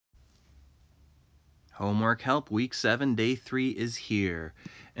Homework help, week 7, day 3 is here.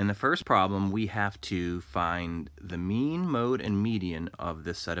 In the first problem, we have to find the mean, mode, and median of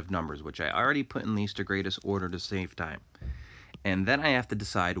this set of numbers, which I already put in least to greatest order to save time. And then I have to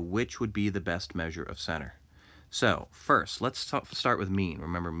decide which would be the best measure of center. So first, let's start with mean.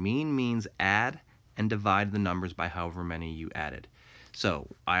 Remember, mean means add and divide the numbers by however many you added. So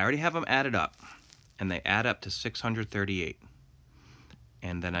I already have them added up, and they add up to 638.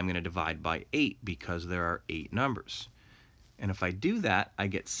 And then I'm going to divide by 8 because there are 8 numbers. And if I do that, I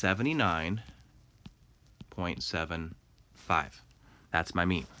get 79.75. That's my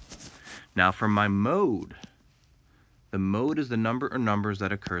mean. Now for my mode, the mode is the number or numbers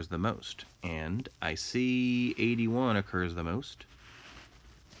that occurs the most. And I see 81 occurs the most.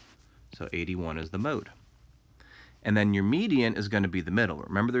 So 81 is the mode. And then your median is going to be the middle.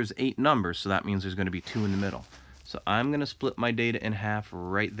 Remember, there's 8 numbers, so that means there's going to be 2 in the middle. So I'm going to split my data in half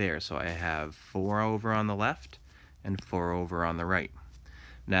right there. So I have 4 over on the left and 4 over on the right.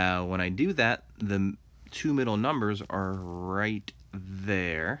 Now, when I do that, the 2 middle numbers are right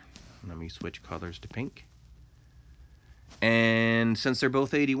there. Let me switch colors to pink. And since they're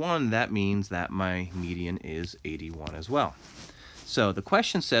both 81, that means that my median is 81 as well. So the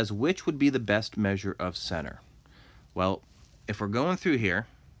question says, which would be the best measure of center? Well, if we're going through here,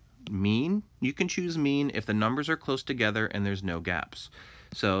 mean, you can choose mean if the numbers are close together and there's no gaps.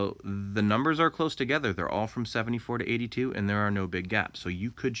 So the numbers are close together. They're all from 74 to 82 and there are no big gaps. So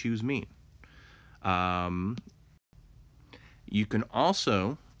you could choose mean. You can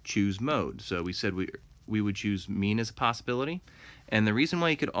also choose mode. So we said we would choose mean as a possibility. And the reason why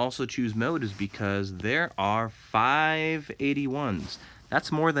you could also choose mode is because there are 5 81s.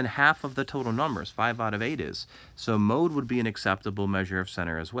 That's more than half of the total numbers. 5 out of 8 is. So mode would be an acceptable measure of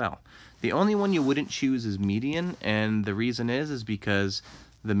center as well. The only one you wouldn't choose is median, and the reason is because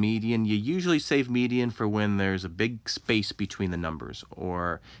the median, you usually save median for when there's a big space between the numbers,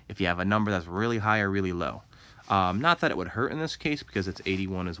 or if you have a number that's really high or really low. Not that it would hurt in this case because it's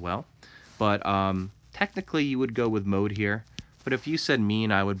 81 as well, but technically you would go with mode here, but if you said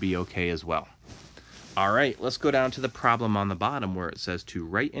mean, I would be okay as well. All right, let's go down to the problem on the bottom where it says to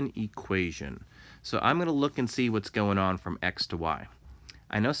write an equation. So I'm going to look and see what's going on from x to y.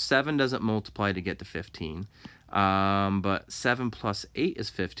 I know 7 doesn't multiply to get to 15, but 7 plus 8 is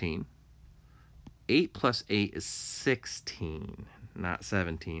 15. 8 plus 8 is 16, not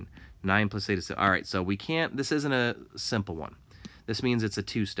 17. 9 plus 8 is... All right, so we can't... This isn't a simple one. This means it's a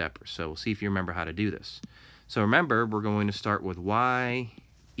two-stepper, so we'll see if you remember how to do this. So remember, we're going to start with y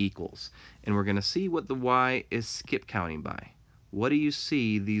equals, and we're going to see what the y is skip counting by. What do you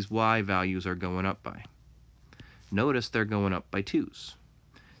see these y values are going up by? Notice they're going up by 2's.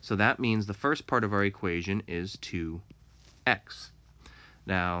 So that means the first part of our equation is 2x.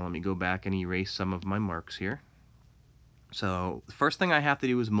 Now let me go back and erase some of my marks here. So the first thing I have to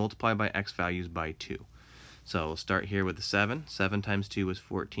do is multiply by x values by 2. So we'll start here with the 7. 7 times 2 is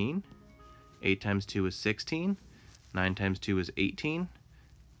 14. 8 times 2 is 16. 9 times 2 is 18.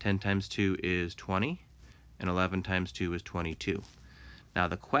 10 times 2 is 20, and 11 times 2 is 22. Now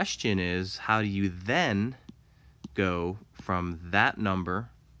the question is, how do you then go from that number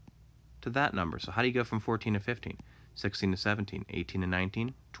to that number? So how do you go from 14 to 15, 16 to 17, 18 to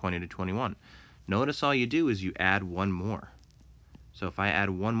 19, 20 to 21? Notice all you do is you add one more. So if I add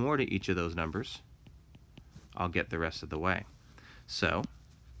one more to each of those numbers, I'll get the rest of the way. So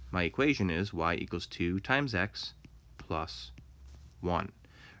my equation is y equals 2 times x plus 1.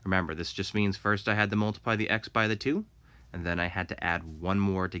 Remember, this just means first I had to multiply the x by the 2, and then I had to add one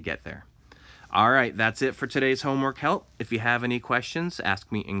more to get there. All right, that's it for today's homework help. If you have any questions,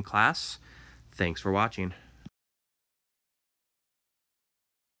 ask me in class. Thanks for watching.